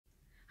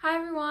Hi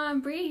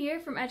everyone, Brea here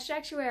from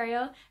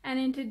Actuarial, and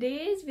in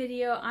today's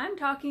video I'm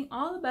talking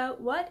all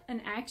about what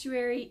an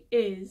actuary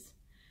is.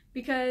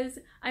 Because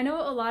I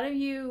know a lot of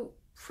you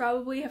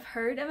probably have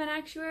heard of an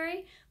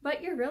actuary,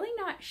 but you're really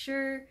not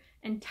sure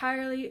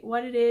entirely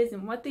what it is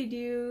and what they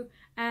do,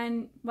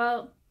 and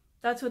well,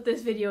 that's what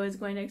this video is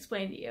going to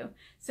explain to you.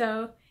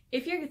 So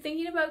if you're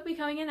thinking about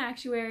becoming an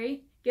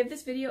actuary, give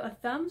this video a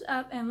thumbs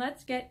up and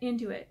let's get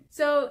into it.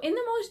 So in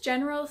the most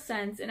general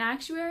sense, an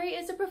actuary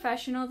is a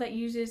professional that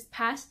uses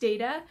past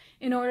data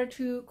in order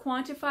to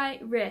quantify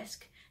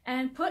risk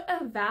and put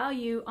a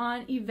value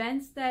on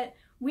events that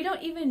we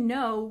don't even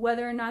know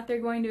whether or not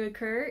they're going to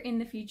occur in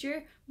the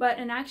future, but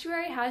an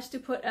actuary has to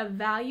put a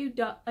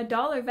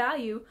dollar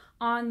value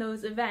on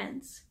those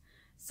events.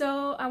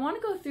 So I want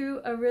to go through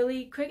a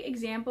really quick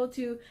example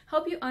to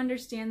help you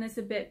understand this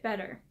a bit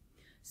better.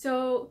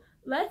 So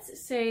let's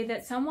say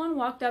that someone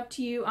walked up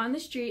to you on the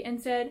street and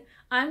said,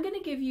 I'm going to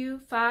give you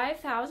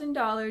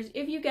 $5,000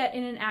 if you get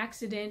in an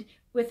accident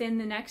within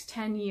the next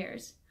 10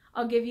 years.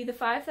 I'll give you the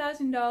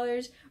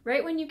 $5,000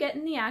 right when you get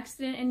in the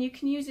accident, and you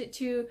can use it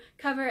to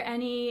cover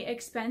any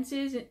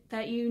expenses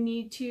that you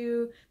need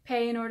to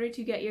pay in order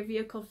to get your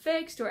vehicle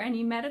fixed, or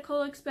any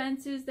medical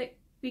expenses that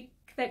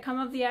come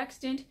of the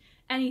accident,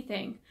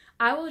 anything.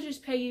 I will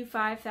just pay you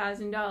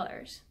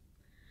 $5,000.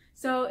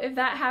 So if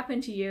that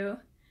happened to you,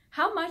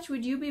 how much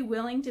would you be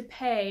willing to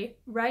pay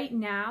right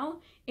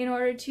now in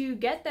order to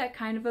get that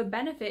kind of a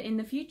benefit in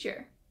the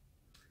future?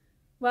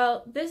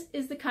 Well, this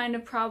is the kind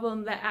of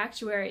problem that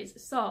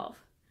actuaries solve.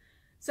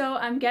 So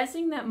I'm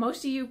guessing that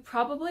most of you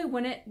probably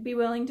wouldn't be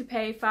willing to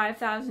pay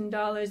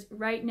 $5,000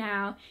 right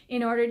now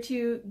in order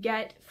to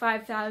get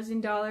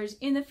 $5,000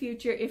 in the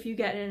future if you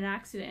get in an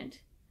accident,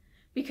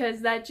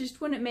 because that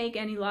just wouldn't make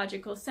any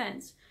logical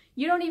sense.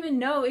 You don't even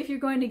know if you're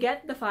going to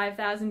get the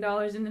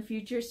 $5,000 in the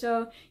future,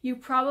 so you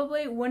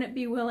probably wouldn't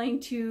be willing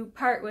to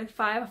part with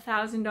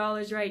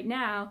 $5,000 right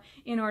now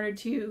in order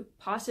to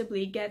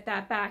possibly get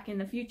that back in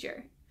the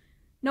future.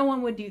 No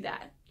one would do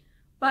that.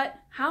 But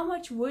how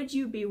much would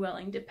you be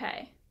willing to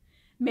pay?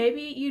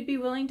 Maybe you'd be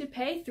willing to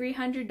pay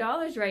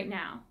 $300 right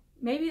now.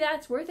 Maybe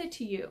that's worth it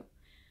to you.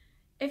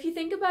 If you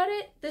think about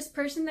it, this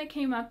person that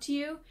came up to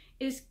you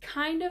is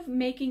kind of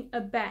making a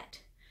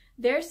bet.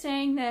 They're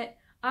saying that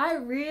I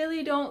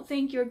really don't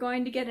think you're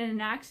going to get in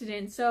an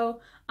accident, so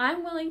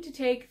I'm willing to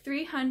take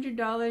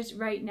 $300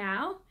 right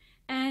now,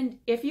 and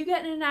if you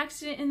get in an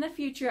accident in the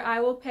future, I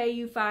will pay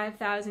you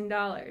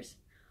 $5,000.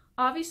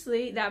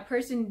 Obviously, that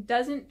person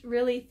doesn't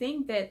really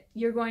think that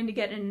you're going to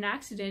get in an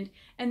accident,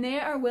 and they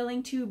are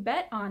willing to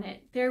bet on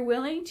it. They're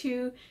willing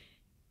to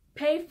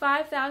pay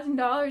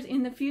 $5,000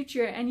 in the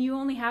future, and you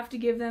only have to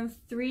give them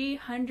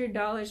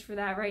 $300 for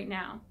that right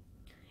now.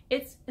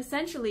 It's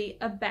essentially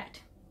a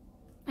bet.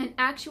 And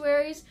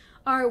actuaries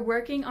are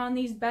working on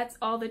these bets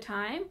all the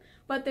time,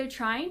 but they're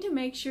trying to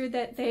make sure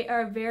that they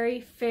are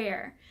very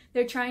fair.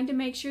 They're trying to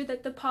make sure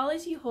that the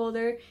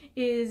policyholder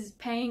is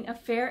paying a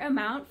fair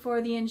amount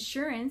for the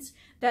insurance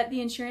that the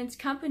insurance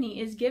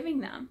company is giving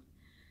them.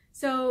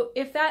 So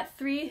if that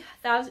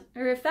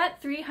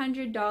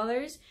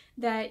 $300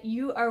 that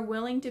you are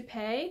willing to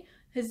pay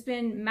has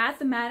been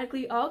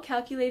mathematically all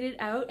calculated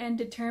out and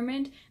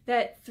determined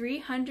that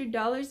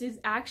 $300 is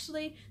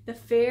actually the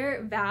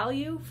fair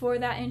value for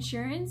that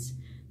insurance,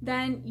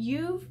 then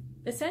you've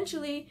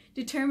essentially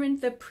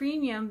determined the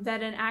premium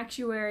that an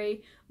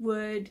actuary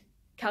would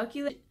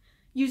calculate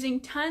using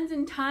tons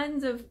and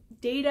tons of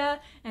data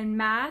and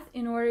math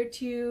in order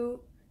to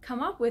come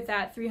up with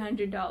that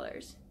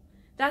 $300.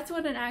 That's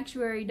what an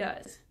actuary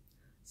does.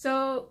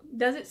 So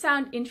does it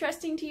sound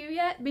interesting to you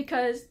yet?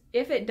 Because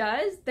if it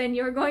does, then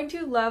you're going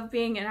to love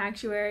being an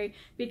actuary,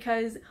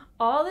 because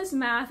all this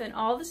math and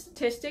all the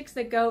statistics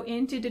that go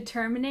into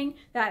determining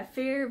that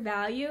fair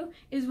value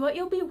is what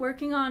you'll be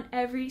working on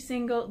every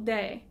single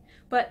day.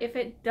 But if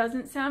it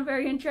doesn't sound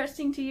very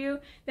interesting to you,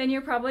 then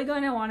you're probably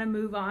going to want to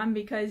move on,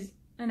 because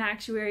an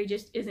actuary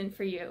just isn't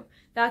for you.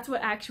 That's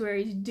what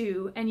actuaries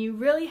do, and you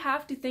really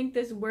have to think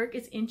this work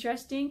is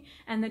interesting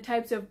and the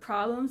types of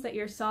problems that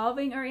you're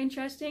solving are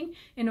interesting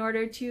in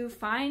order to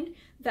find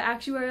the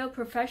actuarial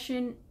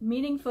profession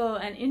meaningful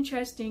and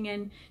interesting,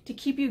 and to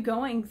keep you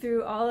going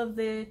through all of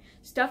the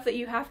stuff that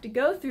you have to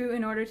go through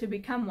in order to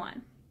become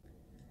one.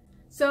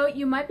 So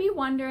you might be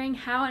wondering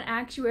how an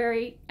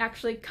actuary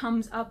actually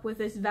comes up with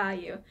this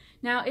value.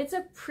 Now, it's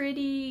a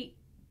pretty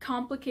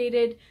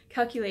complicated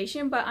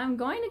calculation, but I'm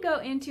going to go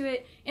into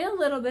it in a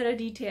little bit of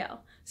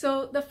detail.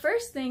 So the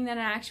first thing that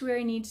an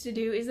actuary needs to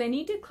do is they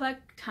need to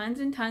collect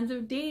tons and tons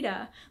of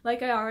data,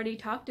 like I already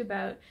talked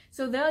about.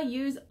 So they'll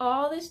use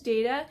all this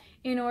data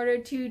in order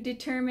to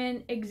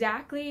determine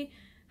exactly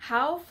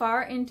how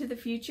far into the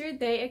future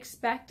they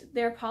expect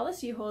their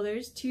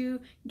policyholders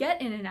to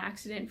get in an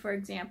accident, for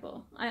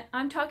example.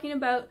 I'm talking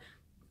about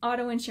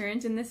auto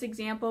insurance in this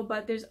example,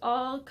 but there's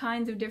all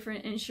kinds of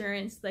different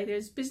insurance. Like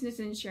there's business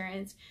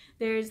insurance,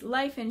 there's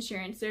life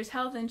insurance, there's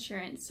health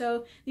insurance.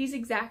 So these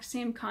exact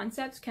same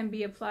concepts can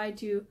be applied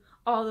to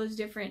all those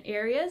different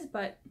areas,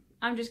 but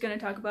I'm just going to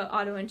talk about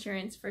auto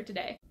insurance for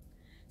today.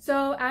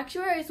 So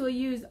actuaries will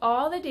use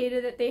all the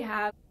data that they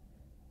have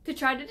to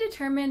try to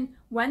determine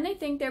when they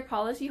think their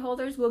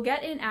policyholders will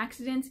get in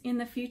accidents in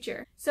the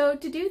future. So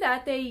to do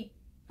that, they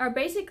are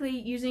basically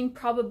using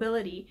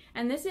probability,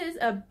 and this is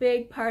a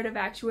big part of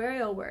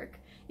actuarial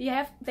work.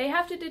 They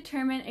have to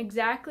determine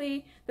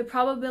exactly the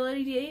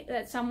probability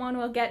that someone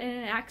will get in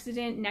an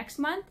accident next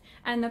month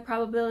and the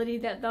probability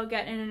that they'll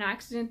get in an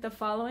accident the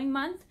following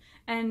month,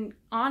 and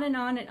on and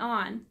on and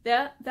on.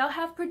 They'll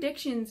have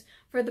predictions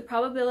for the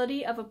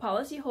probability of a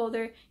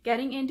policyholder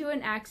getting into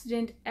an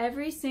accident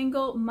every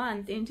single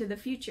month into the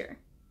future.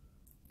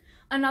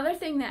 Another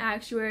thing that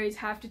actuaries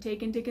have to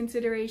take into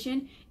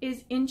consideration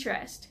is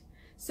interest.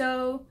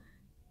 So,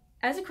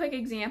 as a quick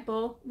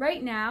example,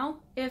 right now,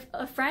 if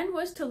a friend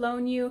was to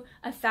loan you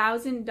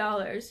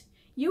 $1,000,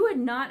 you would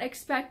not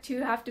expect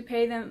to have to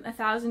pay them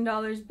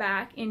 $1,000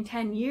 back in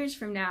 10 years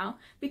from now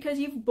because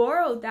you've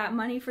borrowed that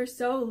money for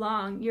so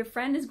long. Your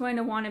friend is going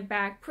to want it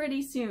back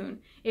pretty soon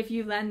if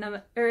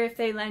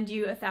they lend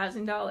you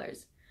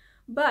 $1,000.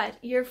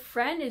 But your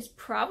friend is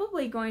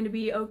probably going to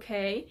be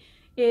okay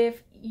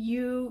if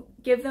you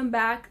give them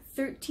back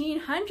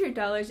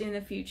 $1,300 in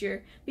the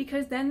future,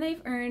 because then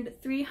they've earned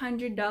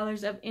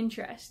 $300 of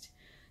interest.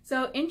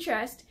 So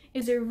interest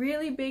is a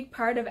really big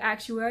part of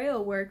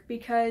actuarial work,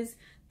 because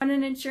when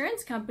an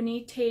insurance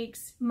company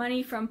takes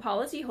money from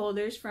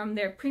policyholders from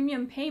their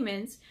premium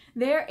payments,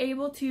 they're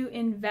able to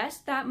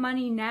invest that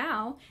money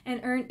now and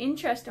earn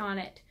interest on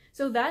it.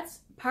 So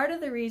that's part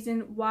of the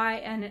reason why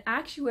an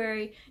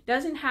actuary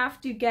doesn't have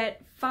to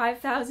get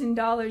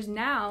 $5,000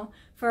 now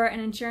for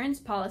an insurance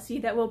policy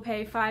that will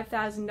pay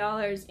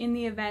 $5,000 in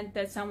the event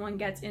that someone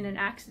gets in an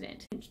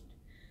accident.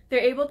 They're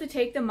able to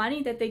take the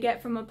money that they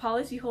get from a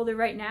policyholder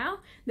right now,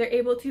 they're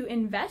able to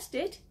invest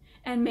it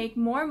and make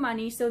more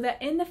money so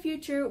that in the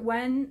future,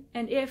 when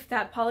and if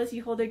that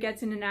policyholder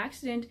gets in an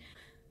accident,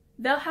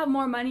 they'll have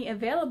more money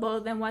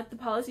available than what the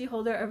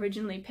policyholder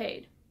originally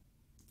paid.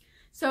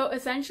 So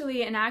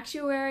essentially, an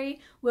actuary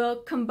will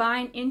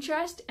combine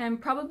interest and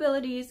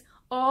probabilities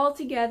all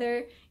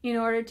together in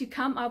order to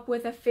come up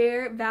with a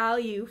fair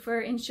value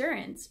for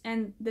insurance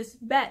and this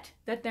bet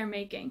that they're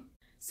making.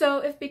 So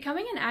if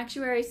becoming an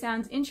actuary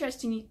sounds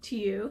interesting to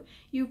you,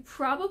 you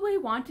probably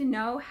want to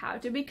know how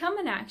to become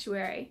an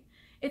actuary.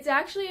 It's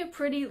actually a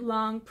pretty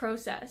long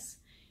process.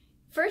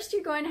 First,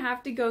 you're going to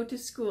have to go to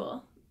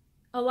school.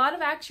 A lot of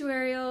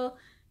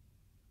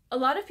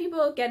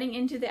people getting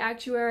into the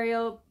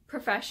actuarial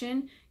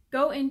profession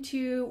go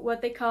into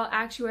what they call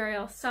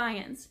actuarial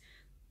science.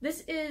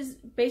 This is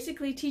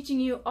basically teaching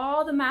you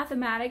all the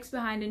mathematics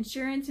behind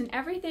insurance and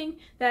everything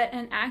that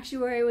an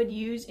actuary would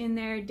use in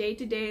their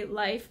day-to-day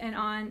life and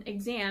on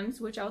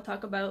exams, which I'll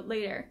talk about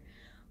later.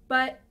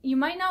 But you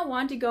might not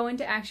want to go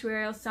into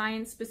actuarial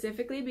science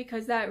specifically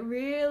because that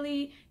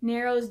really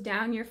narrows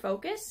down your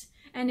focus.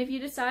 And if you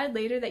decide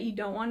later that you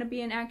don't want to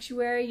be an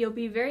actuary, you'll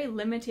be very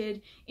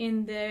limited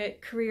in the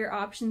career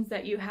options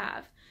that you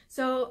have.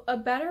 So a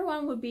better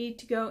one would be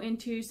to go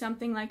into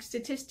something like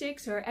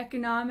statistics or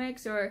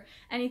economics or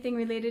anything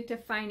related to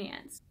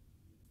finance.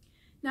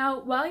 Now,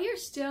 while you're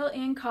still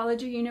in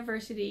college or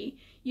university,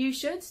 you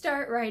should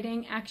start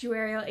writing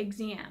actuarial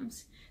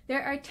exams.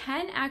 There are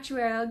 10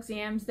 actuarial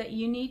exams that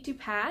you need to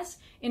pass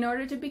in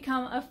order to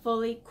become a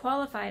fully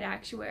qualified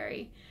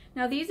actuary.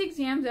 Now, these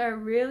exams are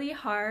really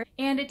hard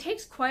and it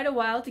takes quite a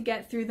while to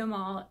get through them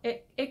all.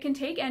 It can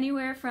take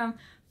anywhere from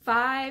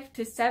 5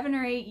 to 7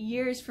 or 8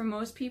 years for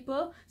most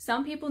people.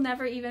 Some people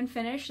never even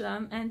finish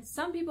them, and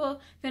some people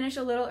finish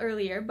a little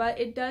earlier, but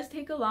it does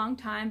take a long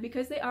time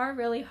because they are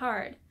really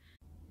hard.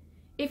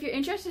 If you're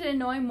interested in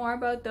knowing more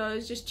about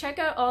those, just check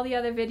out all the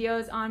other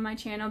videos on my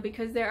channel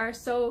because there are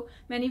so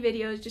many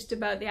videos just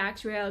about the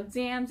actuarial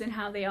exams and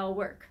how they all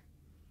work.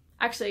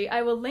 Actually,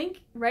 I will link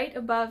right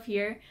above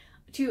here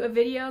to a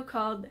video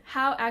called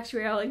How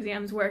Actuarial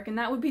Exams Work, and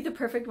that would be the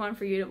perfect one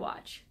for you to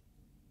watch.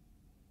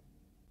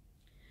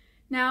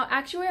 Now,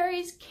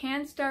 actuaries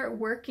can start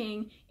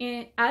working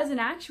as an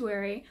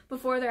actuary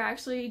before they're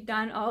actually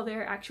done all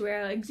their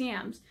actuarial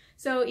exams.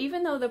 So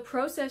even though the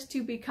process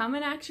to become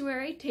an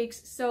actuary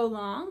takes so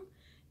long,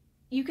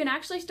 you can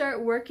actually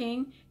start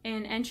working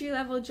in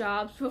entry-level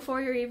jobs before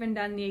you're even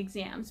done the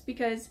exams,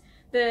 because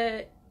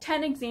the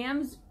 10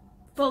 exams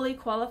fully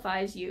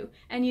qualifies you,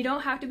 and you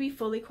don't have to be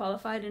fully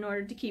qualified in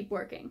order to keep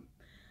working.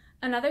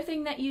 Another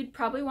thing that you'd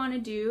probably want to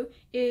do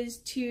is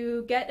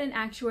to get an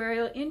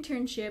actuarial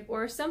internship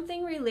or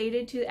something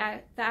related to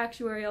the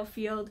actuarial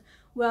field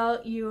while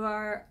you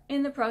are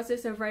in the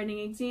process of writing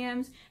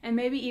exams, and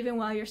maybe even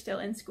while you're still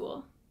in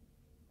school.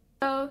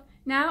 So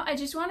now I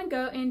just want to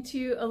go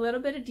into a little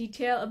bit of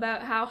detail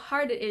about how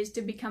hard it is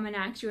to become an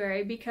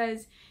actuary,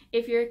 because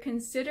if you're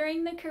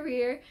considering the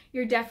career,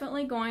 you're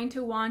definitely going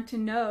to want to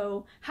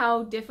know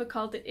how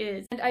difficult it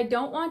is. And I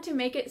don't want to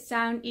make it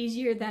sound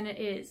easier than it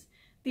is.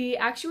 The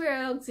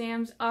actuarial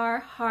exams are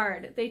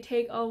hard. They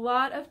take a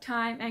lot of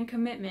time and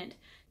commitment.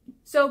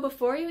 So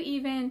before you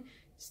even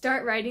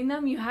start writing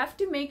them, you have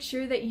to make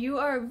sure that you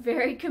are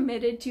very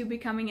committed to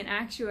becoming an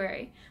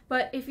actuary.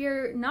 But if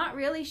you're not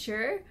really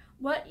sure,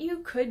 what you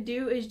could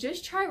do is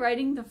just try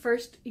writing the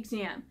first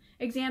exam.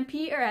 Exam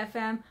P or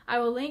FM, I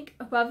will link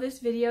above this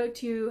video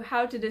to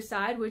how to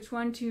decide which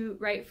one to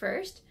write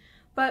first,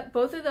 but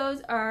both of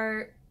those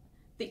are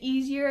the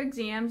easier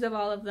exams of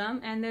all of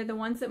them, and they're the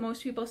ones that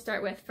most people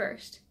start with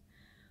first.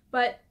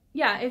 But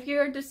yeah, if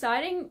you're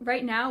deciding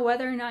right now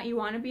whether or not you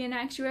want to be an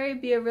actuary,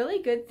 it'd be a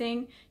really good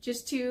thing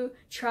just to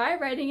try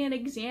writing an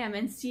exam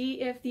and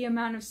see if the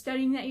amount of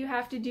studying that you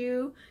have to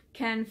do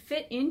can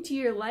fit into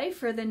your life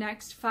for the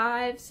next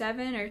 5,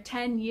 7, or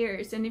 10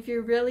 years, and if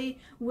you're really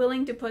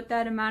willing to put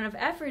that amount of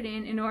effort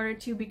in order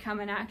to become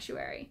an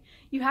actuary.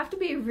 You have to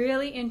be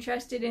really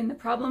interested in the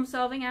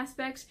problem-solving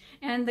aspects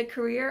and the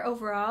career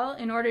overall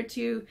in order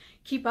to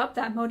keep up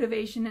that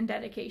motivation and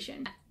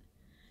dedication.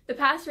 The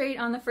pass rate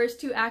on the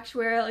first 2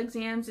 actuarial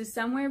exams is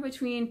somewhere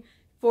between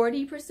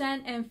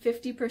 40% and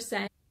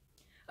 50%.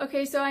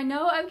 Okay, so I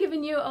know I've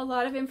given you a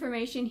lot of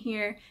information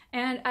here,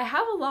 and I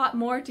have a lot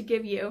more to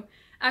give you.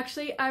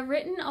 Actually, I've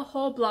written a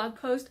whole blog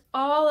post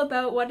all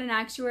about what an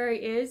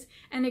actuary is,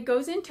 and it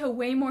goes into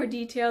way more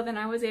detail than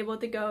I was able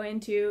to go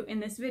into in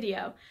this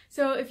video.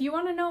 So if you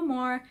want to know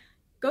more,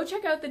 go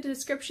check out the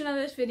description of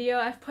this video.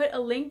 I've put a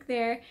link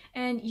there,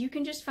 and you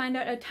can just find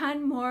out a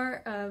ton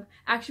more of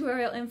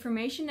actuarial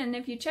information. And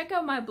if you check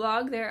out my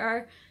blog, there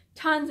are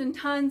tons and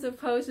tons of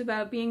posts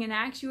about being an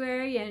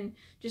actuary and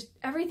just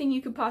everything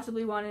you could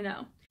possibly want to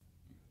know.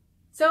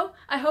 So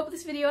I hope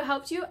this video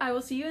helped you. I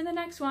will see you in the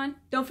next one.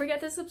 Don't forget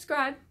to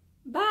subscribe.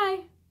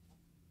 Bye!